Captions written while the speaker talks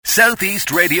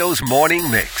Southeast Radio's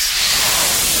morning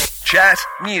mix. Chat,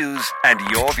 news and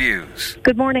your views.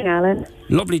 Good morning, Alan.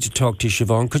 Lovely to talk to you,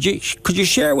 Siobhan. Could you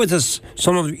share with us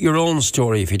some of your own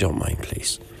story, if you don't mind,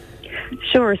 please?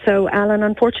 Sure. So, Alan,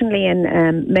 unfortunately in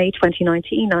May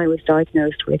 2019 I was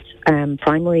diagnosed with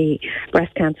primary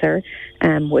breast cancer,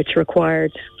 which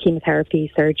required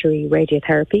chemotherapy, surgery,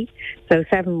 radiotherapy. So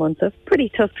 7 months of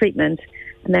pretty tough treatment.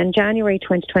 And then January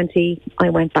 2020,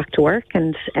 I went back to work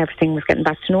and everything was getting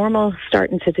back to normal,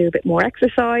 starting to do a bit more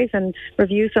exercise and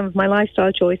review some of my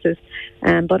lifestyle choices.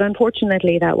 But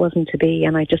unfortunately, that wasn't to be,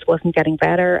 and I just wasn't getting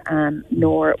better,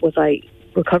 nor was I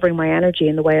recovering my energy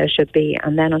in the way I should be.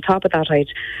 And then on top of that, I'd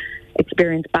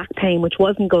experienced back pain, which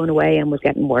wasn't going away and was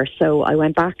getting worse. So I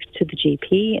went back to the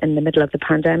GP in the middle of the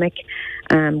pandemic,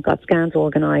 got scans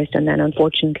organised, and then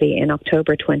unfortunately in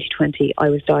October 2020 I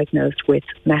was diagnosed with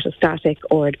metastatic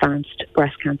or advanced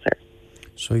breast cancer.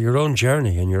 So your own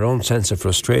journey and your own sense of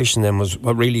frustration then was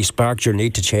what really sparked your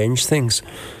need to change things.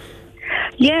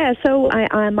 Yeah, so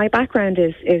my background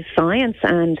is science,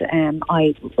 and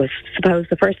I was suppose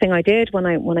the first thing I did when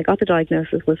I got the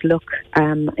diagnosis was look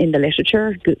in the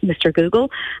literature, Mr.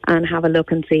 Google, and have a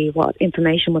look and see what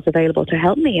information was available to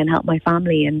help me and help my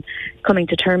family in coming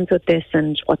to terms with this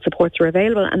and what supports are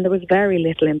available. And there was very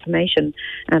little information,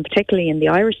 particularly in the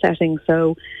Irish setting.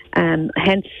 So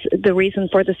hence the reason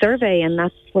for the survey, and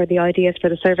that's where the ideas for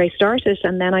the survey started.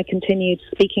 And then I continued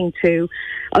speaking to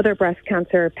other breast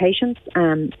cancer patients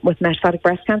with metastatic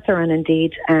breast cancer, and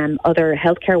indeed other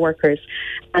healthcare workers,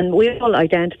 and we all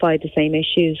identified the same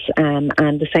issues and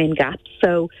the same gaps.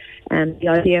 So the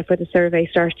idea for the survey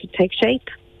started to take shape.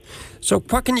 So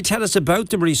what can you tell us about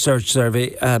the research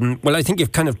survey? Well, I think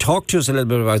you've kind of talked to us a little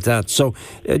bit about that. So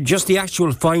just the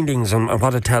actual findings and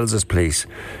what it tells us, please.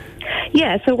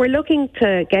 Yeah, so we're looking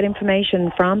to get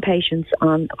information from patients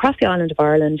across the island of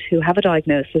Ireland who have a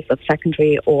diagnosis of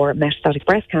secondary or metastatic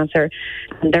breast cancer,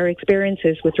 and their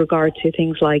experiences with regard to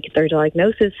things like their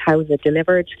diagnosis, how was it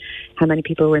delivered, how many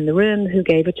people were in the room, who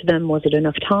gave it to them, was it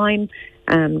enough time,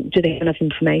 do they have enough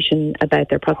information about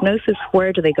their prognosis,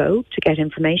 where do they go to get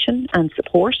information and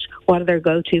support, what are their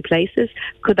go-to places,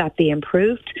 could that be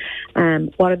improved,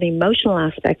 what are the emotional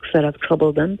aspects that have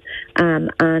troubled them,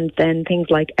 and then things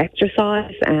like exercise,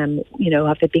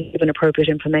 have they been given appropriate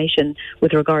information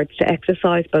with regards to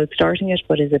exercise, both starting it,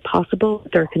 but is it possible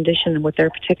with their condition and with their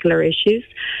particular issues.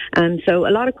 So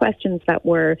a lot of questions that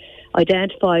were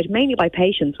identified mainly by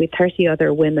patients, with 30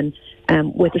 other women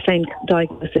with the same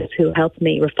diagnosis who helped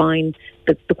me refine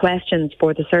the questions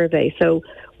for the survey. So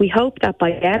we hope that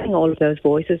by getting all of those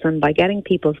voices and by getting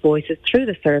people's voices through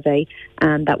the survey,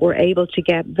 that we're able to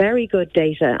get very good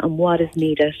data on what is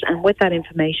needed. And with that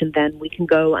information, then we can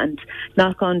go and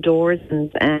knock on doors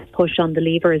and push on the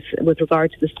levers with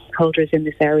regard to the stakeholders in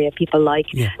this area, people like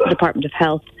the Department of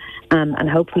Health, and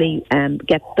hopefully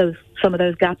get some of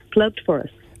those gaps plugged for us.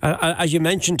 As you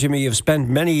mentioned to me, you've spent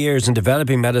many years in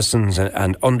developing medicines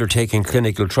and undertaking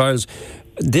clinical trials.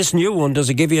 This new one,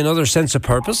 does it give you another sense of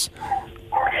purpose?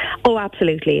 Oh,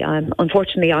 absolutely.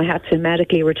 Unfortunately, I had to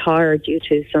medically retire due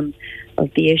to some of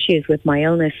the issues with my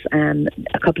illness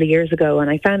a couple of years ago,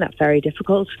 and I found that very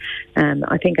difficult.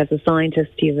 I think as a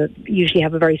scientist, you usually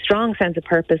have a very strong sense of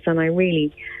purpose, and I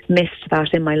really missed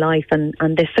that in my life. And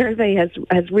this survey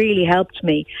has really helped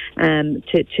me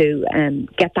to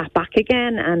get that back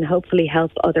again, and hopefully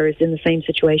help others in the same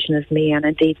situation as me, and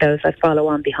indeed those that follow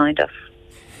on behind us.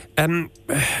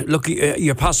 Look,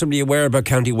 you're possibly aware about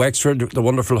County Wexford, the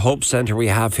wonderful Hope Centre we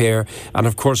have here, and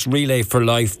of course Relay for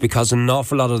Life, because an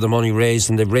awful lot of the money raised,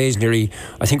 and they've raised nearly,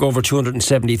 I think, over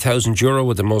 €270,000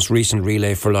 with the most recent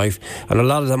Relay for Life, and a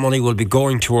lot of that money will be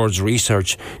going towards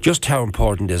research. Just how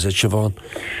important is it, Siobhan?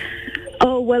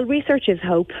 Oh, well, research is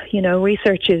hope.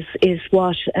 Research is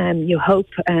what you hope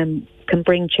can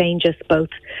bring changes both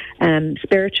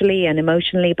spiritually and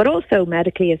emotionally, but also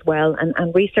medically as well.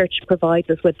 And research provides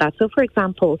us with that. So, for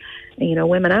example,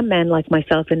 women and men like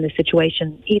myself in this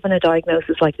situation, even a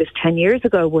diagnosis like this 10 years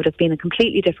ago would have been a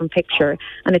completely different picture.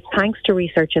 And it's thanks to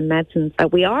research and medicine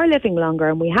that we are living longer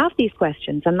and we have these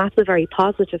questions. And that's a very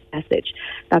positive message,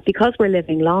 that because we're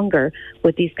living longer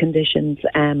with these conditions,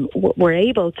 we're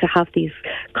able to have these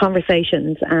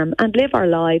conversations and live our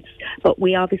lives. But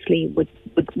we obviously would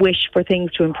wish for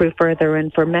things to improve further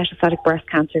and for metastatic breast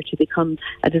cancer to become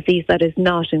a disease that is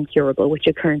not incurable, which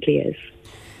it currently is.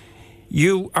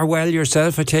 You are well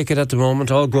yourself, I take it, at the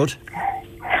moment, all good?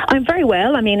 I'm very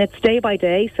well. I mean, it's day by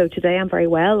day. So today I'm very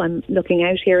well. I'm looking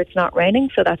out here. It's not raining,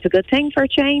 so that's a good thing for a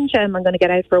change. I'm going to get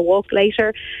out for a walk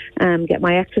later, get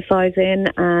my exercise in,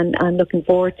 and I'm looking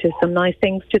forward to some nice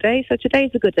things today. So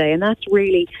today's a good day, and that's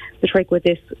really the trick with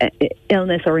this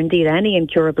illness, or indeed any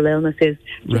incurable illness, is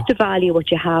just to value what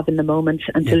you have in the moment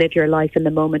and to live your life in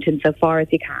the moment insofar as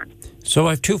you can. So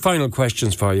I have two final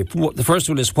questions for you. The first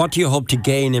one is, what do you hope to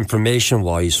gain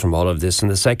information-wise from all of this?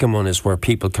 And the second one is where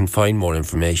people can find more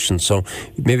information. So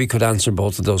maybe you could answer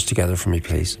both of those together for me,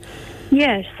 please.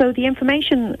 Yes, so the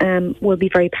information will be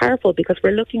very powerful because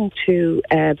we're looking to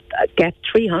get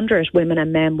 300 women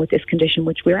and men with this condition,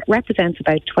 which represents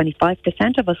about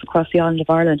 25% of us across the island of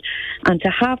Ireland. And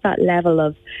to have that level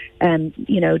of,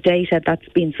 data that's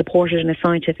been supported in a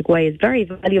scientific way is very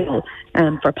valuable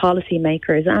for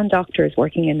policymakers and doctors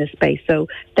working in this space. So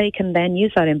they can then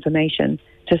use that information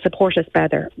to support us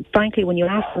better. Frankly, when you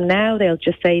ask them now, they'll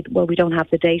just say, well, we don't have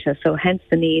the data, so hence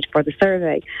the need for the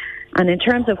survey. And in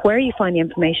terms of where you find the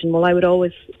information, well, I would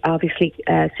always obviously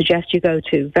suggest you go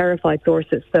to verified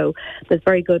sources. So there's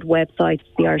very good websites.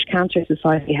 The Irish Cancer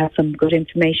Society has some good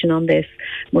information on this.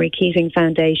 Marie Keating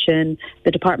Foundation,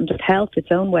 the Department of Health, its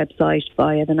own website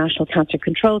via the National Cancer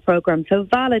Control Programme. So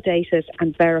validated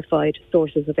and verified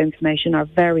sources of information are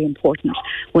very important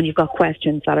when you've got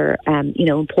questions that are,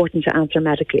 important to answer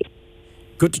medically.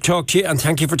 Good to talk to you, and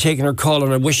thank you for taking our call,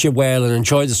 and I wish you well and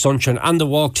enjoy the sunshine and the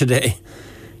walk today.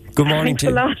 Good morning to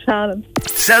you. Thanks a lot, Alan.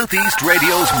 Southeast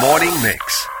Radio's morning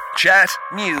mix. Chat,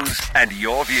 news and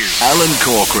your views. Alan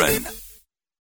Corcoran.